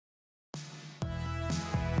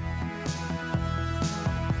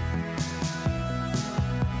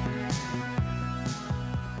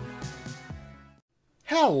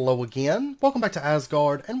Hello again, welcome back to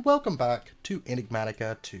Asgard, and welcome back to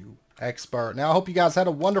Enigmatica 2 Expert. Now, I hope you guys had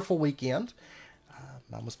a wonderful weekend.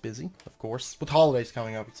 Mine was busy, of course. With holidays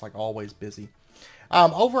coming up, it's like always busy.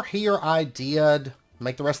 Over here, I did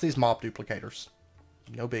make the rest of these mob duplicators.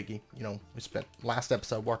 No biggie. You know, we spent last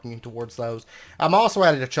episode working towards those. I also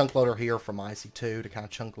added a chunk loader here from IC2 to kind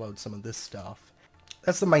of chunk load some of this stuff.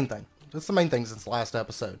 That's the main thing. That's the main thing since the last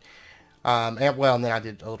episode. And then I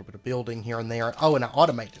did a little bit of building here and there. Oh, and I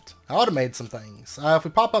automated. I automated some things. If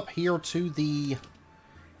we pop up here to the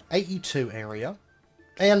AE2 area,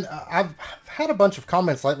 and I've had a bunch of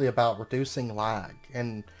comments lately about reducing lag,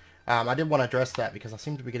 and I did want to address that because I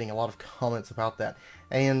seem to be getting a lot of comments about that.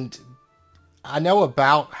 And I know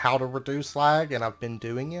about how to reduce lag, and I've been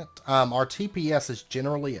doing it. Our TPS is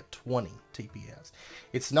generally at 20 TPS.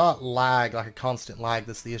 It's not lag, like a constant lag,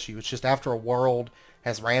 that's the issue. It's just after a world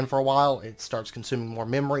has ran for a while, it starts consuming more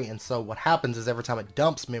memory, and so what happens is every time it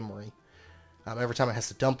dumps memory, every time it has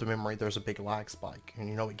to dump the memory, there's a big lag spike, and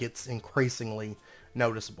you know, it gets increasingly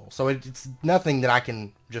noticeable. So it's nothing that I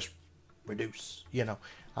can just reduce, you know.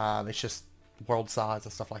 It's just world size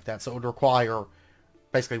and stuff like that, so it would require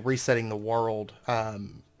basically resetting the world.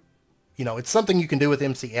 You know, it's something you can do with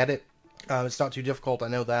MC Edit. It's not too difficult, I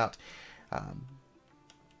know that.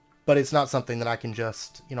 But it's not something that I can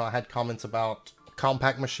just, you know, I had comments about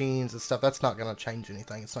compact machines and stuff. That's not going to change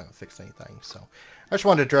anything. It's not going to fix anything. So I just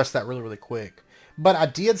wanted to address that really, really quick. But I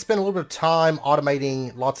did spend a little bit of time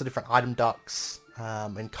automating lots of different item ducts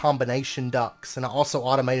and combination ducts. And I also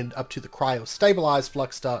automated up to the cryo-stabilized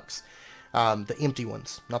flux ducts. The empty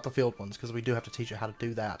ones, not the filled ones, because we do have to teach you how to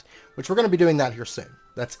do that, which we're going to be doing that here soon.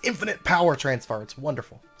 That's infinite power transfer. It's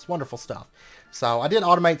wonderful. It's wonderful stuff. So I did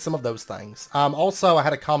automate some of those things. Also, I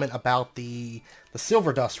had a comment about the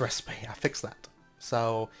silver dust recipe. I fixed that.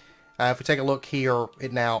 So if we take a look here,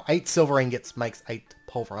 it now 8 silver ingots makes 8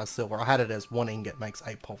 pulverized silver. I had it as 1 ingot makes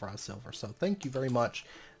 8 pulverized silver. So thank you very much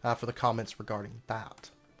for the comments regarding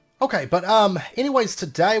that. Okay, but anyways,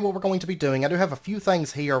 today what we're going to be doing, I do have a few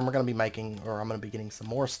things here, and we're going to be making, or I'm going to be getting some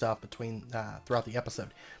more stuff between throughout the episode.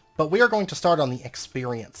 But we are going to start on the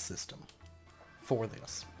experience system for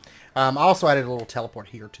this. I also added a little teleport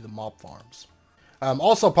here to the mob farms.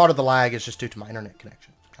 Also, part of the lag is just due to my internet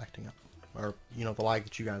connection acting up, or you know, the lag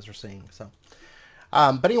that you guys are seeing. So,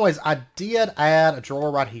 but anyways, I did add a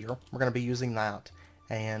drawer right here. We're going to be using that,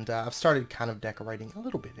 and I've started kind of decorating a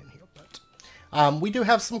little bit in here, but. We do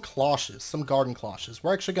have some cloches, some garden cloches.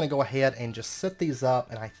 We're actually going to go ahead and just set these up,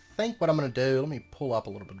 and I think what I'm going to do, let me pull up a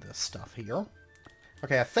little bit of this stuff here.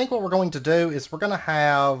 Okay, I think what we're going to do is we're going to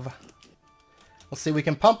have, let's see, we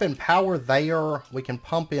can pump in power there, we can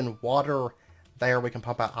pump in water there, we can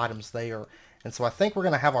pump out items there, and so I think we're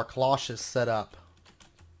going to have our cloches set up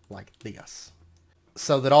like this,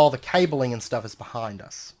 so that all the cabling and stuff is behind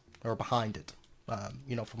us, or behind it,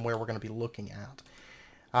 you know, from where we're going to be looking at.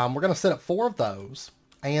 We're going to set up 4 of those,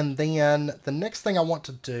 and then the next thing I want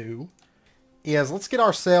to do is let's get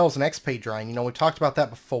ourselves an XP drain. You know, we talked about that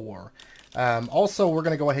before. Also, we're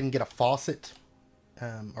going to go ahead and get a faucet,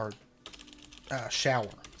 or shower.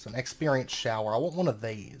 It's an experience shower. I want one of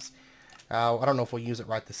these. I don't know if we'll use it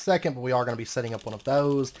right this second, but we are going to be setting up one of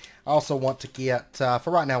those. I also want to get, for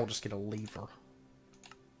right now, we'll just get a lever.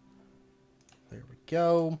 There we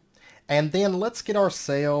go. And then let's get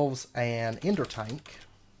ourselves an ender tank.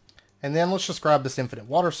 And then let's just grab this infinite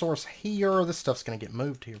water source here. This stuff's going to get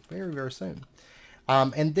moved here very, very soon.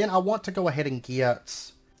 And then I want to go ahead and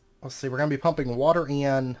get, let's see, we're going to be pumping water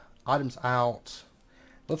in, items out.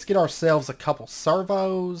 Let's get ourselves a couple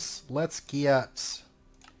servos. Let's get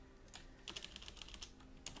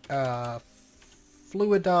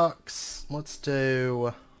fluid ducts. Let's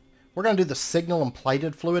do, we're going to do the signal and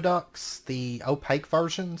plated fluid ducts, the opaque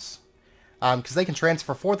versions. Because they can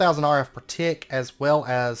transfer 4,000 RF per tick as well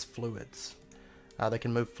as fluids. They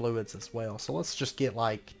can move fluids as well. So let's just get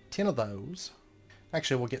like 10 of those.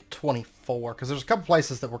 Actually, we'll get 24 because there's a couple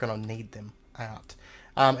places that we're going to need them at.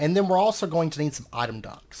 And then we're also going to need some item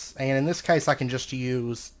ducts. And in this case, I can just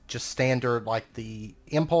use standard like the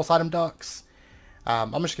impulse item ducts.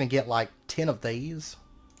 I'm just going to get like 10 of these.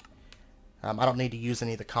 I don't need to use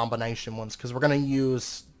any of the combination ones because we're going to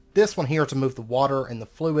use this one here to move the water and the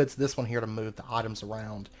fluids, this one here to move the items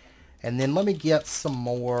around. And then let me get some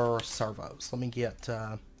more servos. Let me get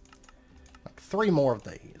like 3 more of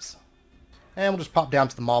these. And we'll just pop down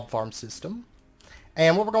to the mob farm system.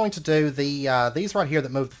 And what we're going to do, these right here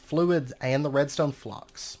that move the fluids and the redstone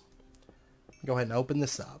flux. Go ahead and open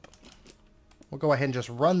this up. We'll go ahead and just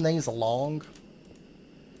run these along.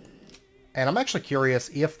 And I'm actually curious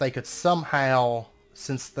if they could somehow,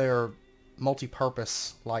 since they're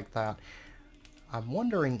multi-purpose like that, I'm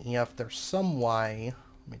wondering if there's some way,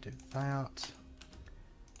 let me do that.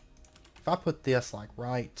 If I put this like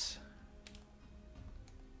right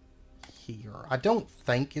here, I don't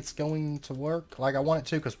think it's going to work like I want it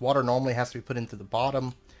to, because water normally has to be put into the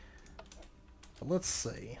bottom. But let's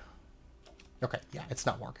see. Okay, yeah, it's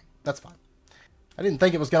not working. That's fine. I didn't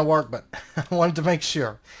think it was going to work, but I wanted to make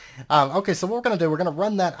sure. Okay, so what we're going to do, we're going to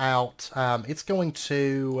run that out. It's going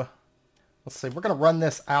to, let's see, we're going to run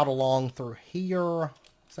this out along through here.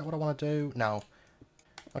 Is that what I want to do? No.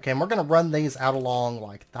 Okay, and we're going to run these out along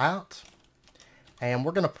like that. And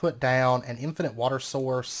we're going to put down an infinite water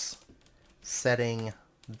source setting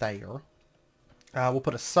there. We'll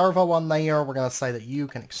put a servo on there. We're going to say that you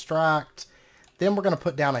can extract. Then we're going to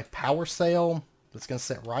put down a power cell that's going to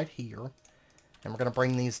sit right here. And we're going to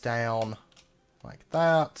bring these down like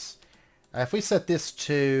that. If we set this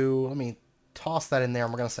to, let me toss that in there,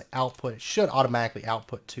 and we're going to say output. It should automatically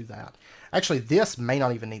output to that. Actually, this may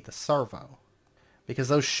not even need the servo, because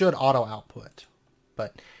those should auto output.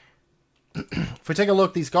 But if we take a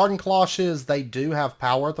look, these garden cloches, they do have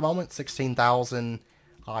power at the moment, 16,000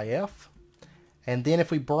 IF. And then if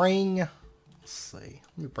we bring, let's see,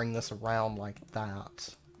 let me bring this around like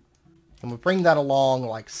that. And we bring that along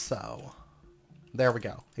like so. There we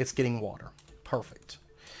go. It's getting water. Perfect.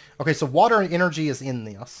 Okay, so water and energy is in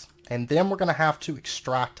this. And then we're going to have to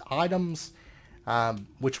extract items,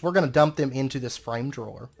 which we're going to dump them into this frame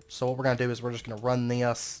drawer. So what we're going to do is we're just going to run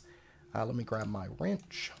this. Let me grab my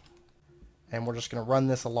wrench. And we're just going to run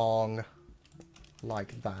this along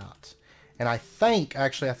like that. And I think,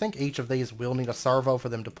 actually, I think each of these will need a servo for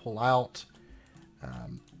them to pull out.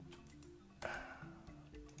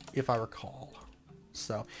 If I recall.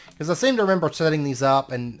 So, because I seem to remember setting these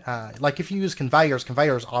up, and like if you use conveyors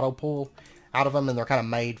auto pull out of them, and they're kind of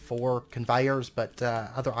made for conveyors, but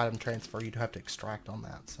other item transfer, you'd have to extract on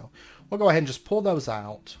that. So we'll go ahead and just pull those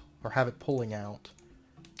out, or have it pulling out.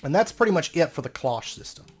 And that's pretty much it for the cloche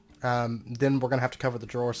system. Then we're going to have to cover the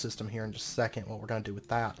drawer system here in just a second, what we're going to do with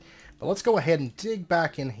that. But let's go ahead and dig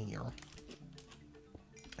back in here.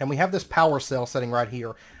 And we have this power cell sitting right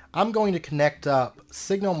here. I'm going to connect up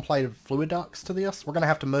signal and plated fluid ducts to this. We're going to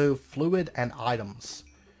have to move fluid and items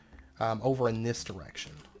over in this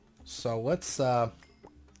direction. So let's let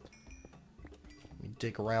me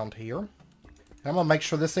dig around here. And I'm going to make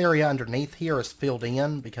sure this area underneath here is filled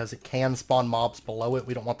in, because it can spawn mobs below it.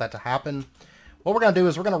 We don't want that to happen. What we're going to do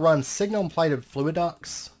is we're going to run signal and plated fluid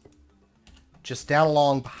ducts just down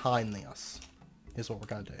along behind this is what we're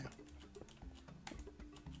going to do.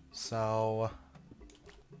 So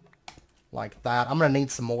like that. I'm going to need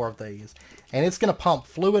some more of these. And it's going to pump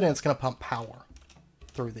fluid and it's going to pump power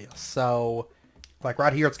through this. So, like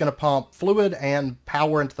right here, it's going to pump fluid and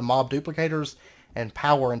power into the mob duplicators and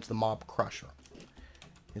power into the mob crusher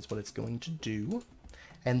is what it's going to do.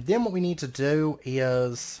 And then what we need to do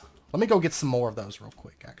is, let me go get some more of those real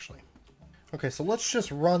quick, actually. Okay, so let's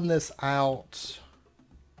just run this out.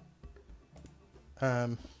 Let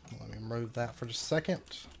me remove that for just a second.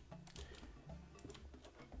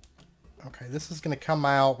 Okay, this is going to come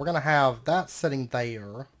out. We're going to have that sitting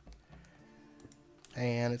there.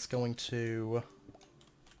 And it's going to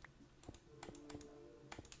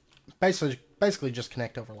basically just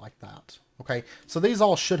connect over like that. Okay, so these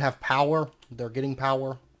all should have power. They're getting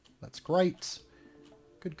power. That's great.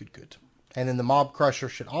 Good, good, good. And then the mob crusher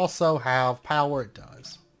should also have power. It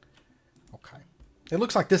does. Okay. It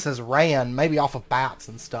looks like this has ran maybe off of bats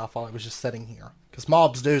and stuff while it was just sitting here. Because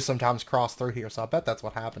mobs do sometimes cross through here, so I bet that's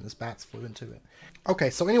what happened, is bats flew into it. Okay,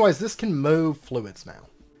 so anyways, this can move fluids now.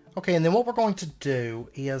 Okay, and then what we're going to do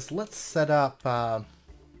is, let's set up, let's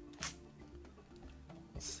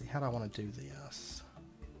see, how do I want to do this?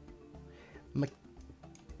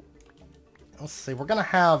 Let's see, we're going to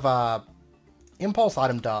have impulse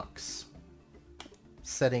item ducts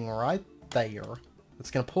sitting right there.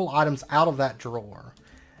 It's going to pull items out of that drawer.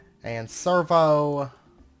 And servo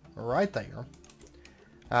right there.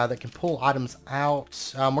 That can pull items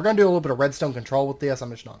out. We're going to do a little bit of redstone control with this.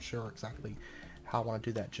 I'm just not sure exactly how I want to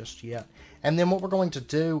do that just yet. And then what we're going to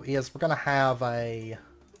do is we're going to have a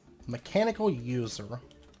mechanical user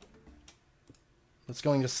that's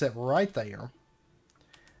going to sit right there.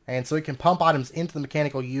 And so we can pump items into the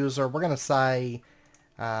mechanical user. We're going to say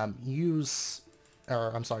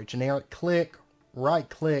generic click, right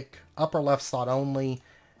click, upper left slot only.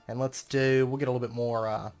 And we'll get a little bit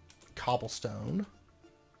more cobblestone.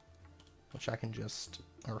 Which I can just,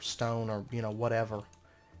 or stone, or, you know, whatever.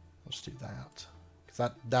 Let's do that. Because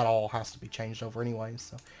that all has to be changed over anyway.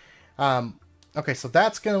 So, okay, so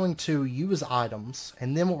that's going to use items.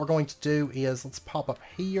 And then what we're going to do is, let's pop up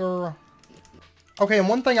here. Okay, and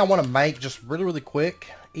one thing I want to make just really, really quick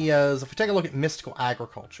is if we take a look at mystical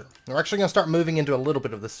agriculture. We're actually going to start moving into a little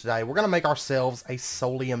bit of this today. We're going to make ourselves a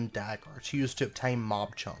Solium dagger. It's used to obtain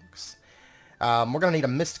mob chunks. We're going to need a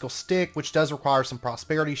mystical stick, which does require some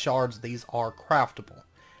prosperity shards. These are craftable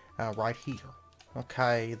right here.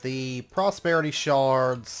 Okay, the prosperity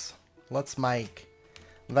shards, let's make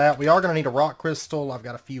that. We are going to need a rock crystal. I've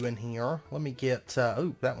got a few in here. Let me get,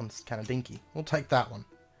 ooh, that one's kind of dinky. We'll take that one.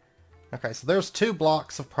 Okay, so there's 2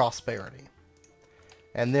 blocks of prosperity.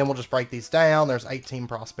 And then we'll just break these down. There's 18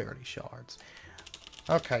 prosperity shards.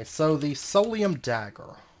 Okay, so the Solium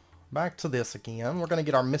dagger. Back to this again. We're going to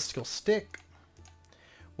get our mystical stick.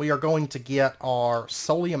 We are going to get our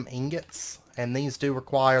Solium ingots. And these do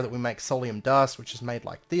require that we make Solium dust, which is made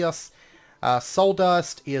like this. Soul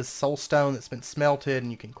dust is soul stone that's been smelted,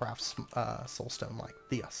 and you can craft soul stone like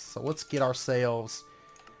this. So let's get ourselves...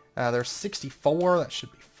 there's 64. That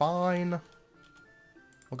should be fine.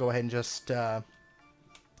 We'll go ahead and just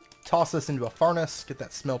toss this into a furnace, get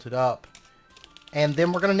that smelted up. And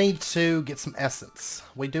then we're going to need to get some essence.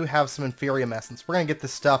 We do have some inferium essence. We're going to get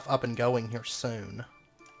this stuff up and going here soon.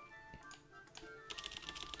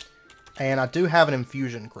 And I do have an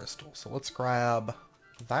infusion crystal, so let's grab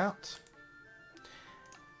that.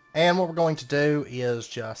 And what we're going to do is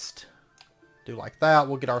just do like that.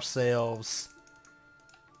 We'll get ourselves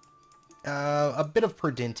a bit of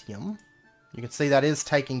Prudentium. You can see that is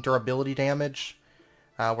taking durability damage.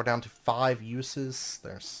 We're down to 5 uses.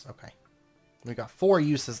 Okay. We've got 4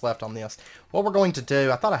 uses left on this. What we're going to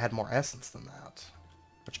do, I thought I had more essence than that,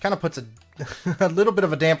 which kind of puts a little bit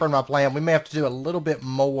of a damper in my plan. We may have to do a little bit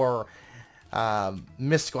more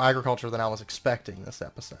mystical agriculture than I was expecting this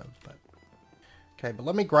episode. Okay, but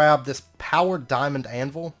let me grab this powered diamond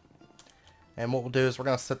anvil. And what we'll do is we're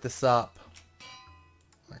going to set this up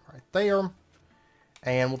like right there.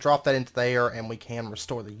 And we'll drop that into there, and we can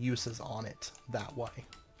restore the uses on it that way.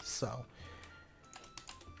 So,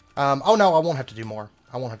 oh no, I won't have to do more.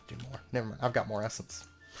 I won't have to do more. Never mind, I've got more essence.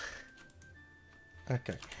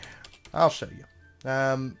 Okay, I'll show you.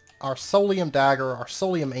 Our Solium dagger, our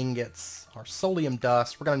Solium ingots, our Solium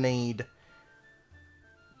dust. We're going to need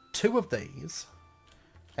 2 of these.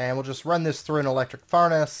 And we'll just run this through an electric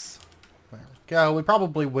furnace. There we go. We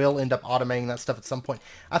probably will end up automating that stuff at some point.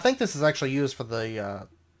 I think this is actually used for the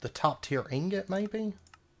top tier ingot, maybe?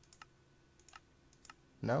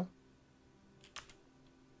 No?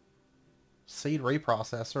 Seed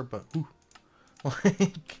reprocessor, but ooh.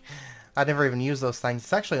 Like, I never even use those things.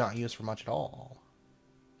 It's actually not used for much at all.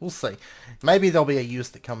 We'll see. Maybe there'll be a use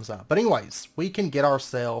that comes up. But anyways, we can get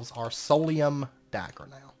ourselves our Solium dagger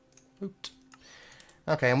now. Oot.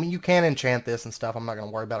 Okay, I mean, you can enchant this and stuff. I'm not going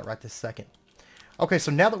to worry about it right this second. Okay,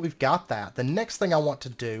 so now that we've got that, the next thing I want to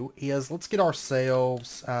do is let's get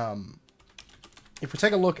ourselves... if we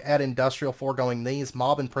take a look at industrial foregoing these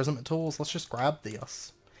mob imprisonment tools, let's just grab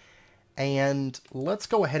this. And let's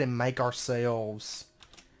go ahead and make ourselves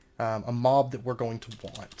a mob that we're going to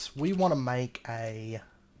want. We want to make a...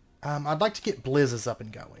 I'd like to get blizzes up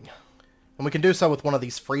and going. And we can do so with one of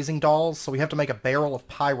these freezing dolls, so we have to make a barrel of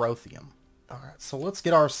pyrotheum. Alright, so let's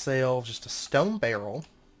get ourselves just a stone barrel.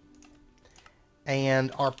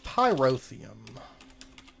 And our pyrotheum.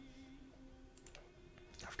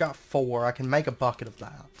 I've got 4. I can make a bucket of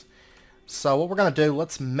that. So what we're going to do,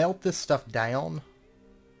 let's melt this stuff down.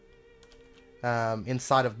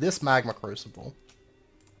 Inside of this magma crucible.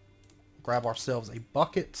 Grab ourselves a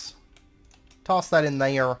bucket. Toss that in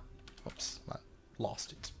there. Oops, I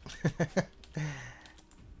lost it.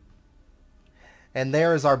 And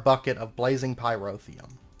there is our bucket of blazing pyrotheum.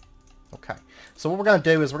 Okay, so what we're going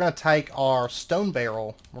to do is we're going to take our stone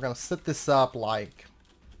barrel. We're going to set this up like...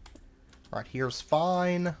 right here's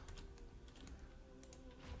fine.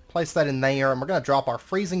 Place that in there, and we're going to drop our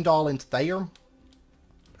freezing doll into there.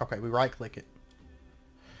 Okay, we right-click it.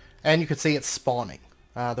 And you can see it's spawning.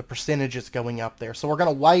 The percentage is going up there. So we're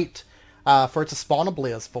going to wait for it to spawn a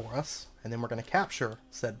blizz for us. And then we're going to capture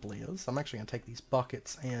said blizz. I'm actually going to take these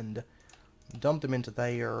buckets and dump them into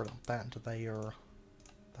there. Dump that into there.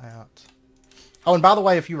 That. Oh, and by the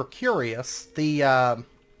way, if you were curious, the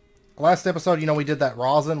last episode, you know, we did that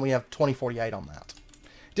rosin. We have 2048 on that.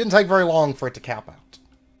 Didn't take very long for it to cap out.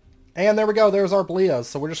 And there we go, there's our blizz.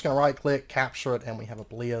 So we're just going to right click, capture it, and we have a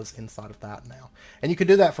blizz inside of that now. And you can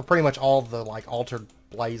do that for pretty much all the like altered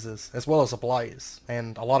blazes, as well as a blaze,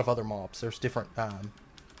 and a lot of other mobs. There's different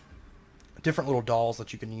different little dolls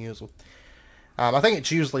that you can use with. I think it's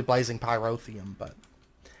usually blazing pyrotheum, but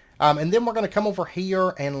and then we're going to come over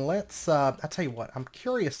here and let's I tell you what, I'm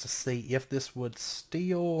curious to see if this would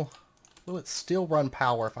still, will it still run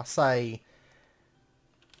power if I say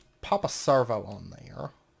pop a servo on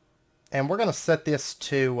there. And we're going to set this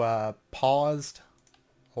to paused,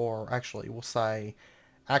 or actually we'll say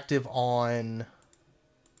active on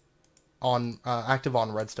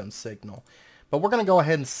redstone signal. But we're going to go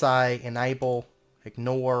ahead and say enable,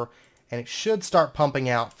 ignore, and it should start pumping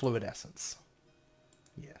out fluid essence.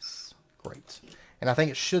 Yes, great. And I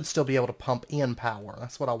think it should still be able to pump in power.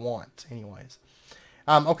 That's what I want anyways.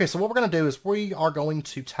 Okay, so what we're going to do is we are going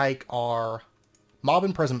to take our mob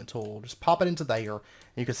imprisonment tool, just pop it into there, and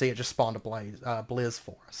you can see it just spawned a blizz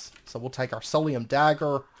for us. So we'll take our solium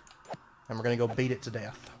dagger, and we're going to go beat it to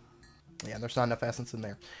death. Yeah, there's not enough essence in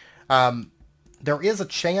there. There is a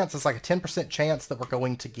chance, it's like a 10% chance that we're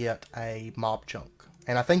going to get a mob chunk.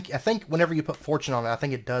 And I think whenever you put fortune on it, I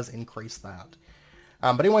think it does increase that.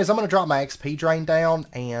 But anyways, I'm going to drop my XP drain down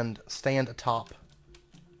and stand atop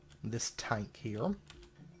this tank here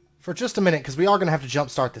for just a minute, because we are going to have to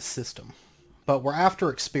jumpstart this system. But we're after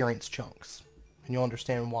experience chunks, and you'll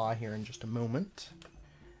understand why here in just a moment.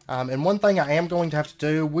 And one thing I am going to have to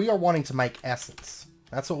do, we are wanting to make essence.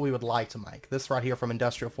 That's what we would like to make. This right here from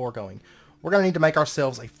Industrial Foregoing. We're going to need to make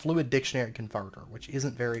ourselves a fluid dictionary converter, which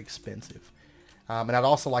isn't very expensive. And I'd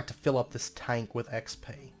also like to fill up this tank with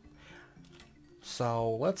XP.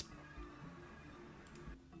 So let's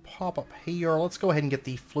pop up here. Let's go ahead and get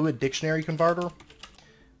the fluid dictionary converter.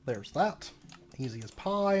 There's that. Easy as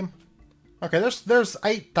pie. Okay, there's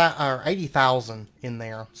 80,000 in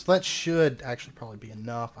there. So that should actually probably be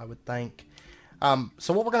enough, I would think.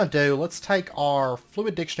 So what we're going to do, let's take our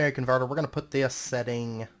fluid dictionary converter. We're going to put this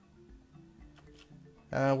setting...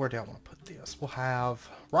 where do I want to put this? We'll have...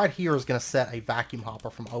 Right here is going to set a vacuum hopper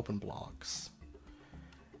from open blocks.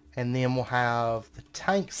 And then we'll have the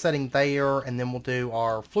tank setting there, and then we'll do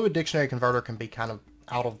our fluid dictionary converter can be kind of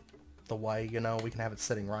out of the way, you know. We can have it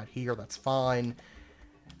sitting right here, that's fine.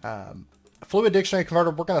 Fluid dictionary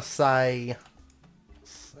converter, we're going to say...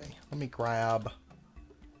 Let's see, let me grab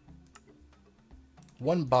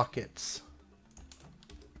 1 bucket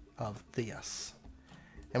of this.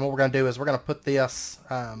 And what we're going to do is we're going to put this,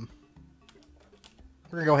 we're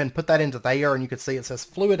going to go ahead and put that into there, and you can see it says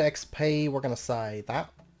Fluid XP. We're going to say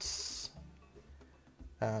that's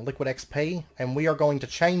Liquid XP, and we are going to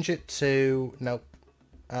change it to, nope,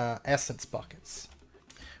 Essence buckets.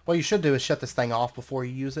 What you should do is shut this thing off before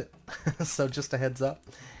you use it, so just a heads up.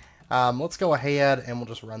 Let's go ahead and we'll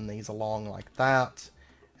just run these along like that,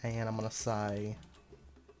 and I'm going to say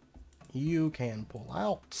you can pull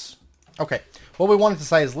out. Okay, what we wanted to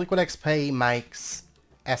say is Liquid XP makes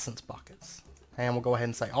Essence buckets. And we'll go ahead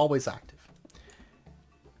and say always active.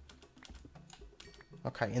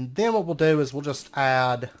 Okay, and then what we'll do is we'll just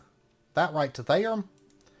add that right to there.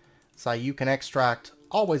 Say you can extract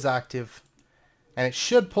always active. And it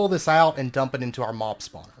should pull this out and dump it into our mob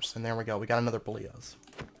spawners. And there we go, we got another blizz.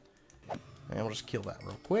 And we'll just kill that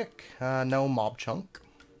real quick. No mob chunk.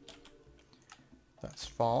 That's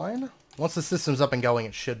fine. Once the system's up and going,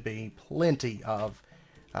 it should be plenty of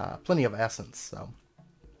essence. So,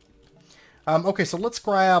 okay, so let's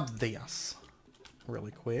grab this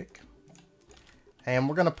really quick, and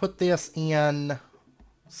we're gonna put this in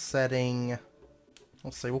setting.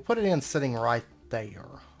 Let's see, we'll put it in setting right there.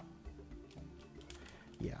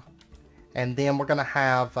 Yeah, and then we're gonna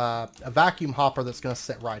have a vacuum hopper that's gonna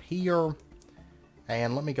sit right here.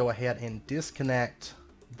 And let me go ahead and disconnect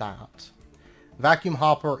that. Vacuum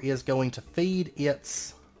hopper is going to feed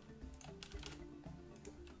its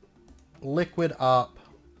liquid up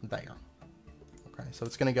there. Okay, so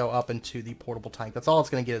it's going to go up into the portable tank. That's all it's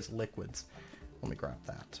going to get is liquids. Let me grab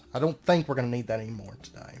that. I don't think we're going to need that anymore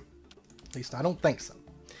today. At least I don't think so.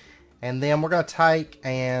 And then we're going to take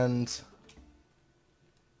and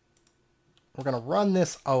we're going to run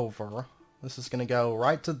this over. This is going to go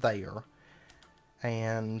right to there.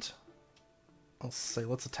 And let's see,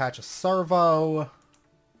 let's attach a servo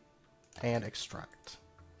and extract.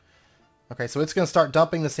 Okay, so it's going to start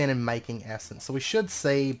dumping this in and making essence. So we should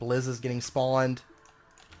see blizzes getting spawned.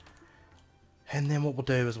 And then what we'll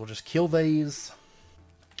do is we'll just kill these.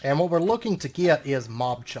 And what we're looking to get is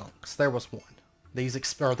mob chunks. There was one. These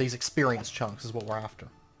experience chunks is what we're after.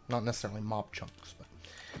 Not necessarily mob chunks.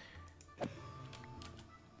 But.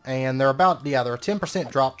 And they're about, yeah, they're a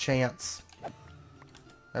 10% drop chance.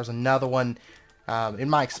 There's another one. In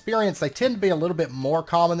my experience, they tend to be a little bit more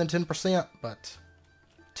common than 10%, but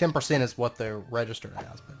 10% is what they're registered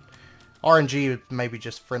as. But RNG may be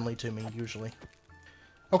just friendly to me, usually.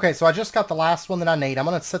 Okay, so I just got the last one that I need. I'm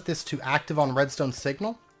going to set this to active on redstone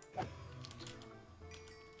signal.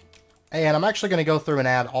 And I'm actually going to go through and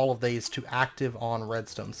add all of these to active on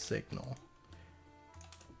redstone signal.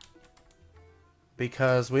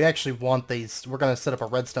 because we actually want these. We're going to set up a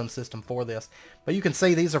redstone system for this. But you can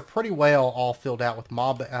see these are pretty well all filled out with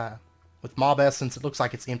mob essence. It looks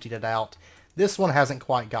like it's emptied it out. This one hasn't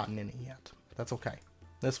quite gotten any yet. That's okay.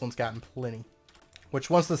 This one's gotten plenty.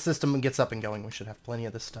 Which once the system gets up and going, we should have plenty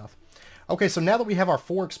of this stuff. Okay, so now that we have our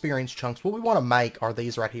 4 experience chunks, what we want to make are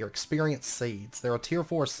these right here, experience seeds. They're a tier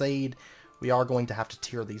 4 seed. We are going to have to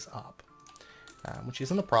tier these up, which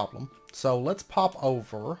isn't a problem. So let's pop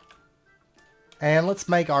over, and let's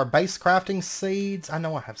make our base crafting seeds. I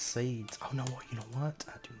know I have seeds. Oh no, you know what?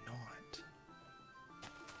 I do not.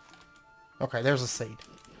 Okay, there's a seed.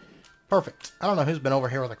 Perfect. I don't know who's been over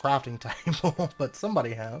here with a crafting table, but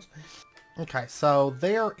somebody has. Okay, so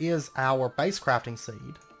there is our base crafting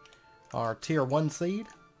seed. Our tier 1 seed.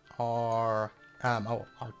 Our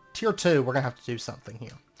tier 2, we're going to have to do something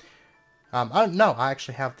here. No, I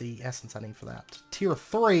actually have the essence I need for that. Tier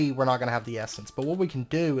 3, we're not going to have the essence. But what we can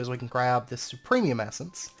do is we can grab this Supremium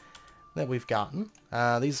essence that we've gotten.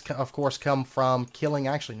 These, of course, come from killing...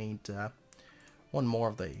 I actually need one more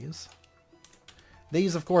of these.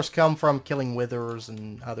 These, of course, come from killing withers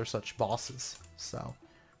and other such bosses. So...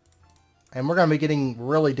 And we're going to be getting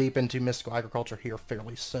really deep into mystical agriculture here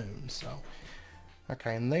fairly soon. So,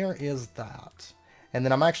 okay, and there is that. And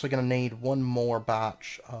then I'm actually going to need one more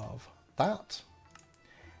batch of that.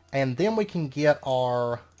 And then we can get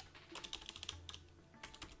our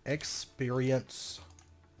experience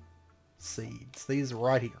seeds. These are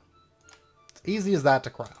right here. It's easy as that to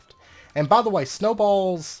craft. And by the way,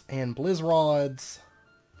 snowballs and blizzrods.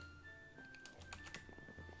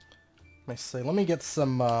 Let me see. Let me get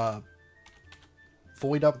some...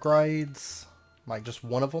 void upgrades, like just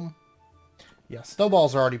one of them. Yeah,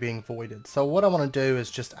 snowballs are already being voided. So what I want to do is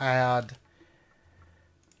just add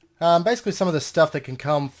basically some of the stuff that can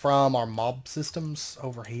come from our mob systems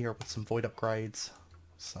over here with some void upgrades.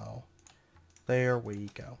 So there we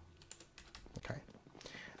go. Okay.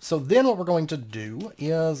 So then what we're going to do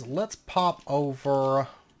is let's pop over...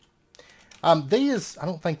 these, I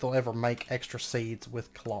don't think they'll ever make extra seeds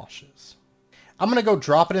with cloches. I'm going to go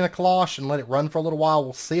drop it in a cloche and let it run for a little while.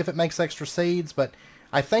 We'll see if it makes extra seeds, but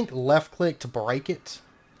I think left click to break it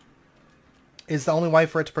is the only way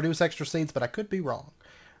for it to produce extra seeds, but I could be wrong.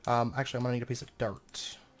 Actually, I'm going to need a piece of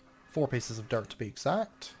dirt. 4 pieces of dirt to be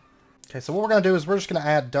exact. Okay, so what we're going to do is we're just going to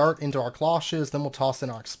add dirt into our cloches, then we'll toss in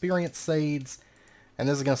our experience seeds, and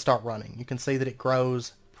this is going to start running. You can see that it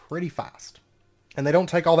grows pretty fast. And they don't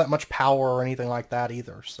take all that much power or anything like that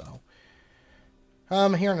either, so...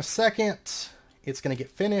 here in a second... It's going to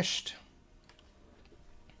get finished.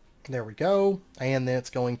 There we go. And then it's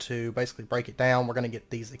going to basically break it down. We're going to get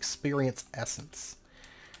these experience essence.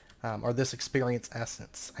 Or this experience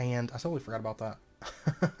essence. And I totally forgot about that.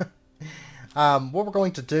 What we're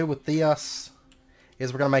going to do with this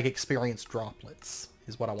is we're going to make experience droplets.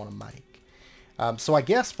 Is what I want to make. So I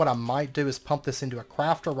guess what I might do is pump this into a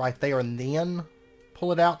crafter right there and then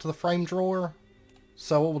pull it out to the frame drawer.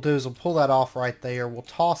 So what we'll do is we'll pull that off right there. We'll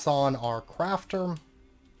toss on our crafter.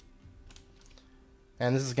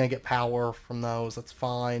 And this is going to get power from those. That's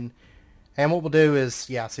fine. And what we'll do is,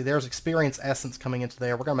 yeah, see there's experience essence coming into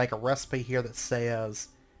there. We're going to make a recipe here that says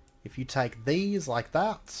if you take these like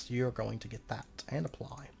that, you're going to get that and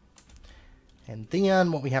apply. And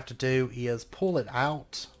then what we have to do is pull it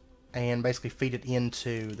out and basically feed it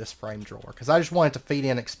into this frame drawer. Because I just wanted to feed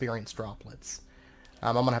in experience droplets.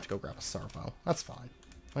 I'm going to have to go grab a servo. That's fine.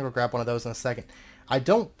 I'm going to go grab one of those in a second. I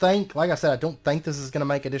don't think, like I said, I don't think this is going to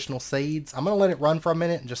make additional seeds. I'm going to let it run for a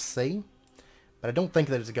minute and just see. But I don't think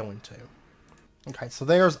that it's going to. Okay, so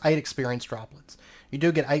there's 8 experience droplets. You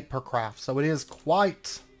do get 8 per craft, so it is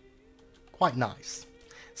quite nice.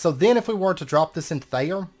 So then if we were to drop this into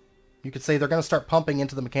there, you can see they're going to start pumping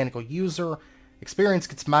into the mechanical user. Experience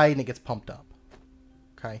gets made and it gets pumped up.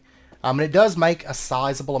 Okay. And it does make a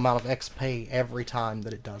sizable amount of XP every time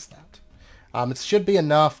that it does that. It should be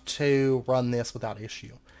enough to run this without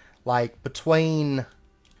issue. Like between...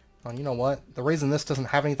 Oh, you know what? The reason this doesn't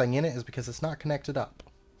have anything in it is because it's not connected up.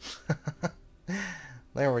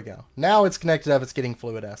 There we go. Now it's connected up. It's getting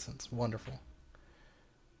fluid essence. Wonderful.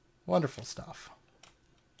 Wonderful stuff.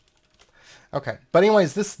 Okay. But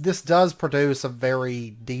anyways, this does produce a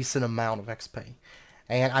very decent amount of XP.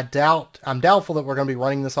 And I'm doubtful that we're going to be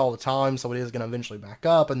running this all the time, so it is going to eventually back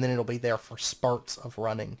up, and then it'll be there for spurts of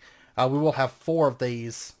running. We will have 4 of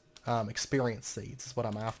these experience seeds, is what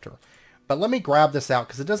I'm after. But let me grab this out,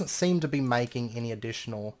 because it doesn't seem to be making any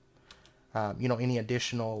additional,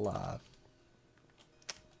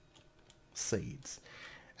 seeds.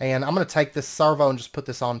 And I'm going to take this servo and just put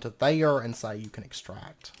this onto there and say you can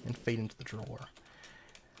extract and feed into the drawer.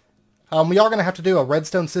 We are going to have to do a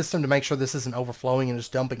redstone system to make sure this isn't overflowing and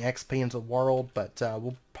just dumping XP into the world, but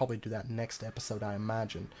we'll probably do that next episode, I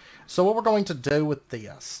imagine. So what we're going to do with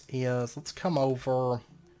this is, let's come over,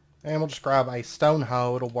 and we'll just grab a stone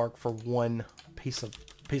hoe. It'll work for one piece of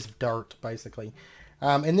dirt, basically.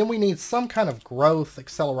 And then we need some kind of growth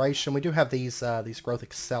acceleration. We do have these growth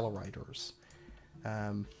accelerators.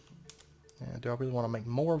 Do I really want to make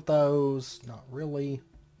more of those? Not really.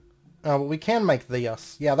 But we can make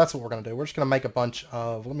this. Yeah, that's what we're going to do. We're just going to make a bunch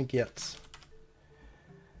of... Let me get...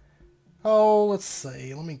 Oh, let's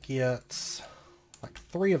see. Let me get like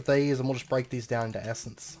 3 of these, and we'll just break these down into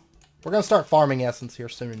essence. We're going to start farming essence here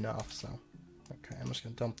soon enough, so... Okay, I'm just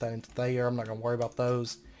going to dump that into there. I'm not going to worry about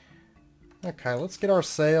those. Okay, let's get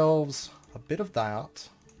ourselves a bit of that.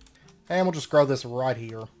 And we'll just grow this right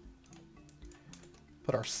here.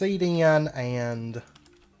 Put our seed in, and...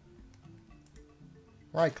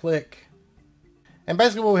 right click. And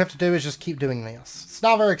basically what we have to do is just keep doing this. It's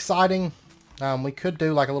not very exciting. We could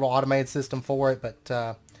do like a little automated system for it, but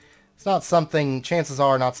it's not something, chances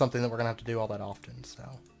are not something that we're going to have to do all that often. So,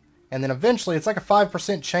 and then eventually, it's like a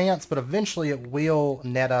 5% chance, but eventually it will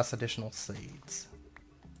net us additional seeds.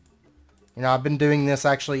 You know, I've been doing this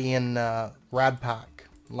actually in Radpack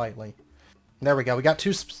lately. There we go. We got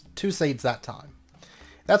two seeds that time.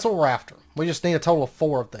 That's what we're after. We just need a total of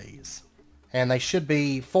 4 of these. And they should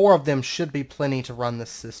be, 4 of them should be plenty to run this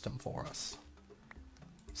system for us.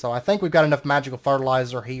 So I think we've got enough magical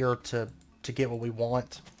fertilizer here to get what we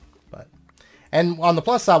want. And on the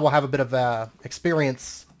plus side, we'll have a bit of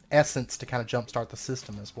experience essence to kind of jumpstart the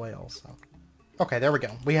system as well. So, okay, there we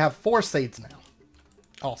go. We have 4 seeds now.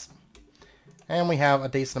 Awesome. And we have a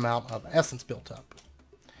decent amount of essence built up.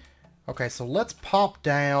 Okay, so let's pop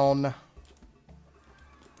down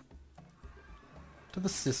to the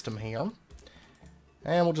system here.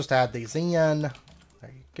 And we'll just add these in. There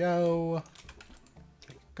you go.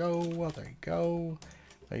 There you go. There you go.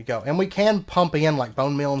 There you go. And we can pump in like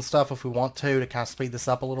bone meal and stuff if we want to kind of speed this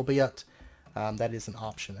up a little bit. That is an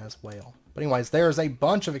option as well. But anyways, there's a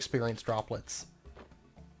bunch of experience droplets.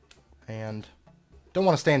 And don't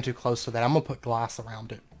want to stand too close to that. I'm going to put glass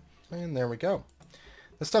around it. And there we go.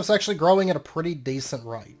 This stuff's actually growing at a pretty decent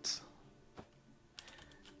rate.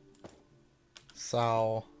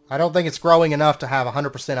 So I don't think it's growing enough to have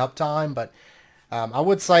 100% uptime, but I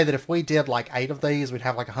would say that if we did like 8 of these, we'd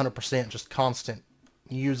have like 100% just constant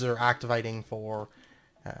user activating for,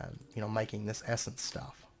 you know, making this essence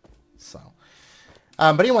stuff. So,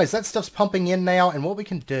 but anyways, that stuff's pumping in now, and what we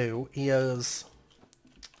can do is,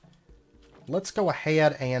 let's go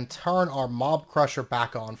ahead and turn our mob crusher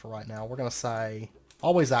back on for right now. We're going to say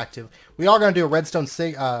always active. We are going to do a redstone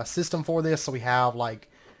system for this, so we have like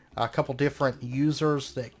a couple different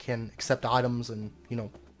users that can accept items and, you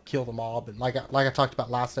know, kill the mob, and like I talked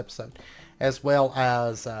about last episode, as well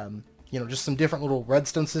as you know, just some different little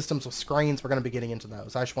redstone systems with screens. We're going to be getting into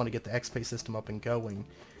those. I just want to get the XP system up and going,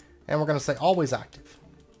 and we're going to say always active.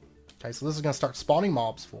 Okay, so this is going to start spawning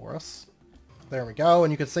mobs for us. There we go,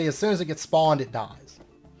 and you can see as soon as it gets spawned, it dies.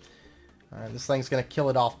 Alright, this thing's going to kill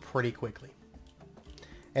it off pretty quickly.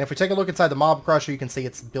 And if we take a look inside the mob crusher, you can see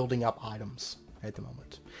it's building up items at the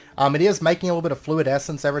moment. It is making a little bit of fluid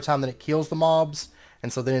essence every time that it kills the mobs,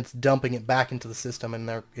 and so then it's dumping it back into the system,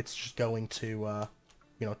 and it's just going to,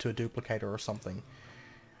 you know, to a duplicator or something.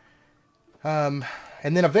 And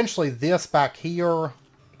then eventually this back here,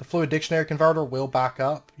 the fluid dictionary converter will back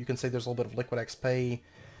up. You can see there's a little bit of liquid XP.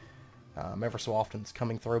 Ever so often it's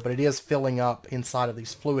coming through, but it is filling up inside of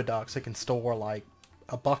these fluid ducts. It can store like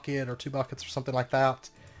a bucket or 2 buckets or something like that,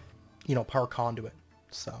 you know, per conduit.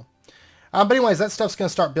 So, but anyways, that stuff's going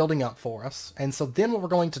to start building up for us. And so then what we're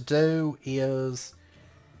going to do is,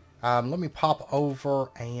 let me pop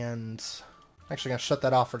over and actually going to shut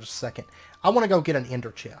that off for just a second. I want to go get an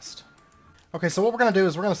ender chest. Okay, so what we're going to do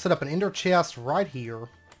is we're going to set up an ender chest right here,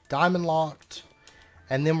 diamond locked,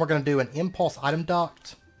 and then we're going to do an impulse item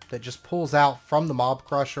duct that just pulls out from the mob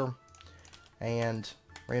crusher, and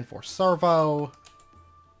reinforced servo.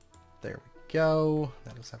 There we go.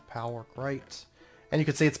 That does have power. Great. And you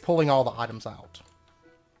can see it's pulling all the items out.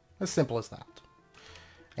 As simple as that.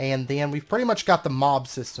 And then we've pretty much got the mob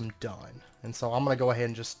system done. And so I'm going to go ahead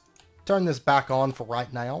and just turn this back on for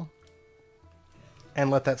right now. And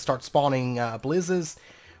let that start spawning blizzes.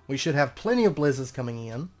 We should have plenty of blizzes coming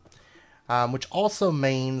in. Which also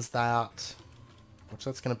means that, which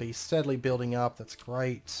that's going to be steadily building up. That's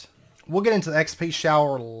great. We'll get into the XP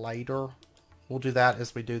shower later. We'll do that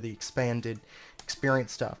as we do the expanded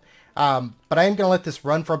experience stuff. But I am going to let this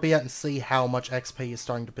run for a bit and see how much XP is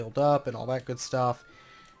starting to build up and all that good stuff.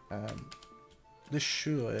 This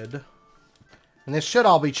should... And this should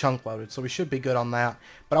all be chunk loaded, so we should be good on that.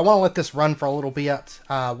 But I want to let this run for a little bit.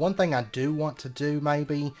 One thing I do want to do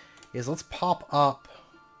maybe is let's pop up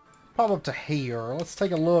to here. Let's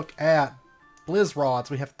take a look at Blizz rods.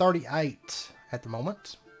 We have 38 at the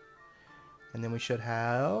moment. And then we should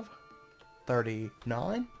have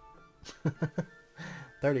 39.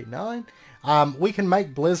 39. We can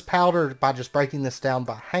make Blizz powder by just breaking this down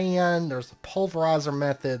by hand. There's the pulverizer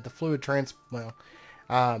method, the fluid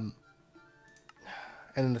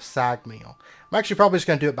and then the sag meal. I'm actually probably just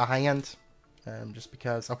going to do it by hand. Just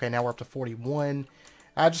because, okay, now we're up to 41.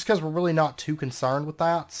 Just because we're really not too concerned with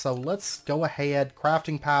that. So let's go ahead,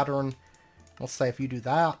 crafting pattern. Let's say if you do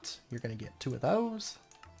that, you're going to get 2 of those.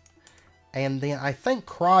 And then I think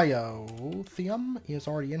cryothium is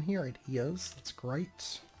already in here. It is. That's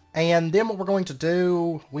great. And then what we're going to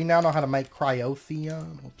do, we now know how to make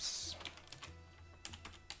cryothium. Oops.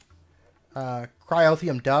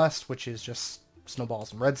 Cryothium dust, which is just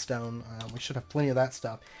snowballs and redstone. We should have plenty of that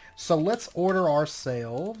stuff. So let's order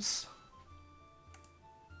ourselves.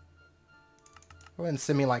 Go ahead and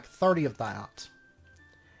send me like 30 of that.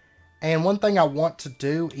 And one thing I want to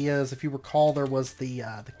do is, if you recall, there was the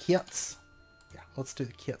kits. Yeah, let's do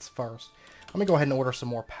the kits first. Let me go ahead and order some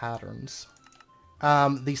more patterns.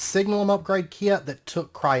 The Signalum upgrade kit that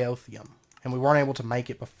took cryothium, and we weren't able to make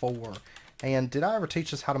it before. And did I ever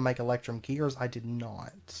teach us how to make electrum gears? I did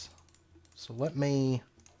not. So let me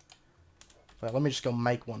just go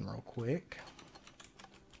make one real quick.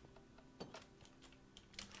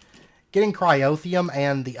 Getting cryothium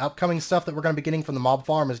and the upcoming stuff that we're going to be getting from the mob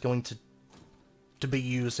farm is going to be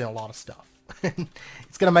used in a lot of stuff.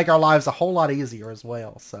 It's going to make our lives a whole lot easier as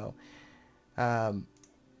well. So let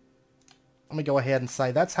me go ahead and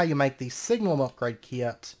say that's how you make the Signalum upgrade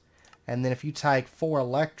kit. And then if you take 4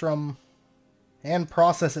 electrum and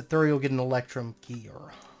process it through, you'll get an electrum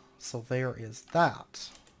gear. So there is that.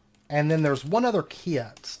 And then there's one other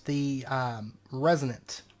kit, the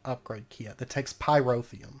resonant upgrade kit that takes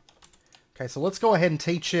pyrothium. Okay, so let's go ahead and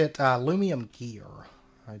teach it lumium gear.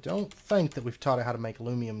 I don't think that we've taught it how to make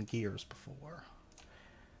lumium gears before.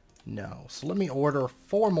 No. So let me order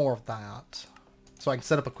 4 more of that. So I can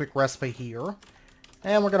set up a quick recipe here.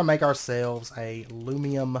 And we're going to make ourselves a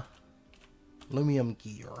lumium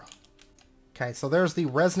gear. Okay, so there's the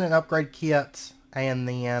resonant upgrade kit and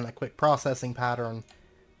then a quick processing pattern.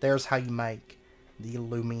 There's how you make the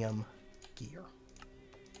lumium gear.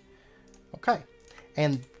 Okay,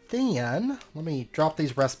 and then let me drop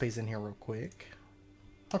these recipes in here real quick.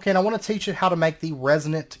 Okay, and I want to teach you how to make the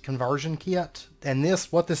resonant conversion kit. And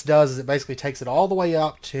what this does is it basically takes it all the way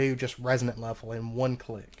up to just resonant level in one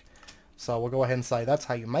click. So we'll go ahead and say that's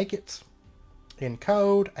how you make it in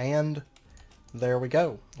code, and there we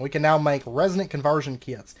go. We can now make resonant conversion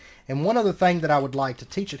kits. And one other thing that I would like to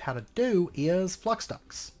teach it how to do is flux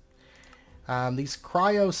ducts. These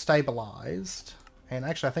cryo-stabilized, and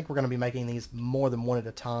actually I think we're going to be making these more than one at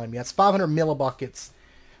a time. Yeah, it's 500 millibuckets.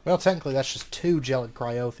 Well, technically that's just 2 gelid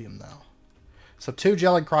cryothium now. So 2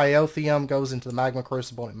 gelid cryothium goes into the magma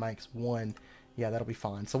crucible and it makes 1. Yeah, that'll be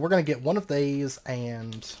fine. So we're going to get 1 of these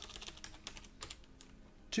and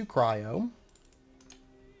 2 cryo.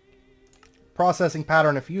 Processing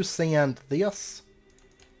pattern, if you send this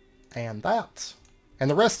and that, and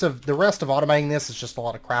the rest of automating this is just a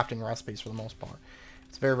lot of crafting recipes for the most part.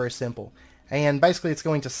 It's very, very simple. And basically it's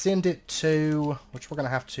going to send it to, which we're going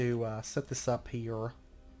to have to set this up here,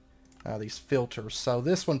 these filters. So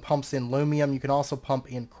this one pumps in lumium. You can also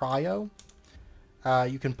pump in cryo.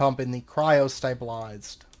 You can pump in the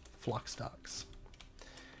cryo-stabilized flux ducts.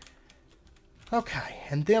 Okay,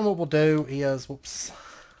 and then what we'll do is, whoops,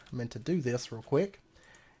 I meant to do this real quick.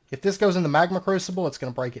 If this goes in the magma crucible, it's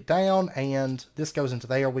going to break it down, and this goes into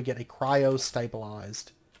there, we get a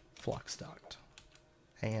cryo-stabilized flux duct.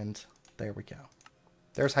 And there we go.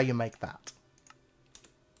 There's how you make that.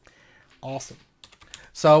 Awesome.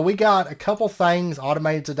 So we got a couple things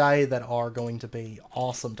automated today that are going to be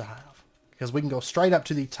awesome to have. Because we can go straight up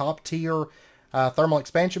to the top tier thermal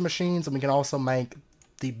expansion machines, and we can also make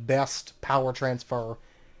the best power transfer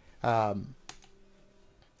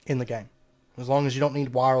in the game. As long as you don't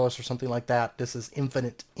need wireless or something like that, this is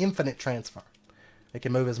infinite transfer. It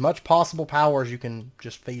can move as much possible power as you can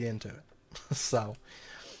just feed into it. So,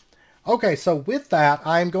 okay, so with that,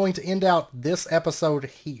 I'm going to end out this episode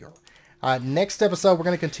here. Next episode, we're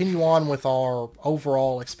going to continue on with our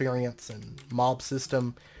overall experience and mob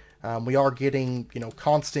system. We are getting,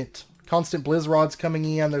 constant Blizz rods coming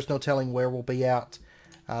in. There's no telling where we'll be at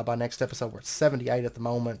by next episode. We're at 78 at the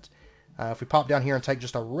moment. If we pop down here and take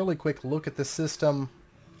just a really quick look at this system,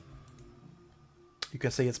 you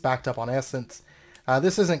can see it's backed up on Esssence.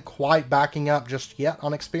 This isn't quite backing up just yet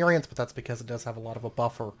on experience, but that's because it does have a lot of a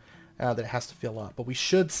buffer that it has to fill up. But we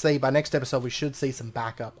should see, by next episode, we should see some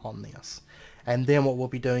backup on this. And then what we'll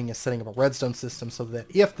be doing is setting up a redstone system so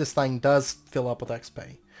that if this thing does fill up with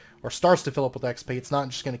XP, or starts to fill up with XP, it's not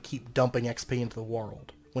just going to keep dumping XP into the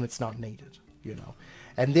world when it's not needed, you know.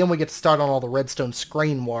 And then we get to start on all the redstone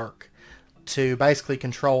screen work to basically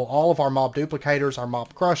control all of our mob duplicators, our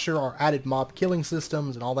mob crusher, our added mob killing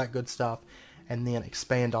systems, and all that good stuff, and then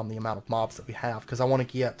expand on the amount of mobs that we have, because I want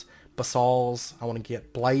to get basalls, I want to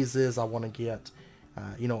get blazes, I want to get,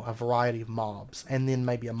 you know, a variety of mobs, and then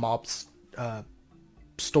maybe a mob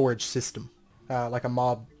storage system, like a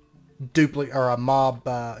mob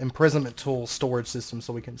imprisonment tool storage system,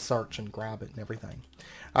 so we can search and grab it and everything.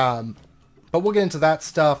 But we'll get into that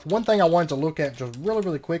stuff. One thing I wanted to look at just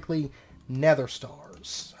really quickly, nether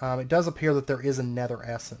stars. It does appear that there is a nether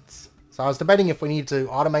essence. So I was debating if we need to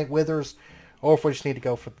automate withers or if we just need to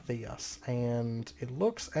go for this. And it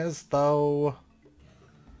looks as though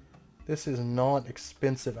this is not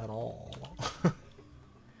expensive at all.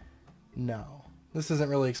 No, this isn't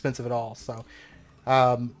really expensive at all. So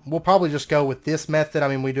we'll probably just go with this method. I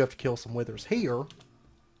mean, we do have to kill some withers here,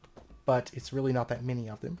 but it's really not that many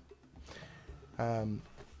of them.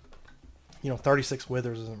 You know, 36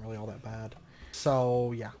 withers isn't really all that bad.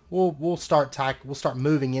 So yeah, we'll start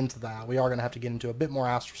moving into that. We are going to have to get into a bit more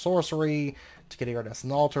astral sorcery to get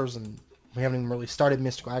iridescent altars, and we haven't even really started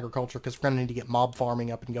mystical agriculture because we're going to need to get mob farming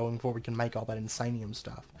up and going before we can make all that insanium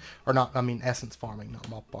stuff. Or not, I mean essence farming, not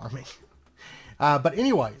mob farming. But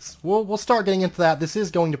anyways, we'll start getting into that. This is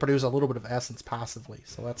going to produce a little bit of essence passively,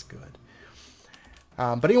 so that's good.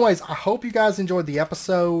 But anyways, I hope you guys enjoyed the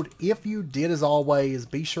episode. If you did, as always,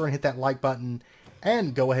 be sure and hit that like button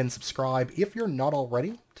and go ahead and subscribe if you're not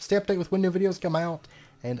already to stay updated with when new videos come out.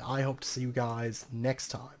 And I hope to see you guys next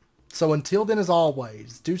time. So until then, as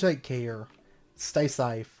always, do take care, stay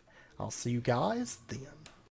safe. I'll see you guys then.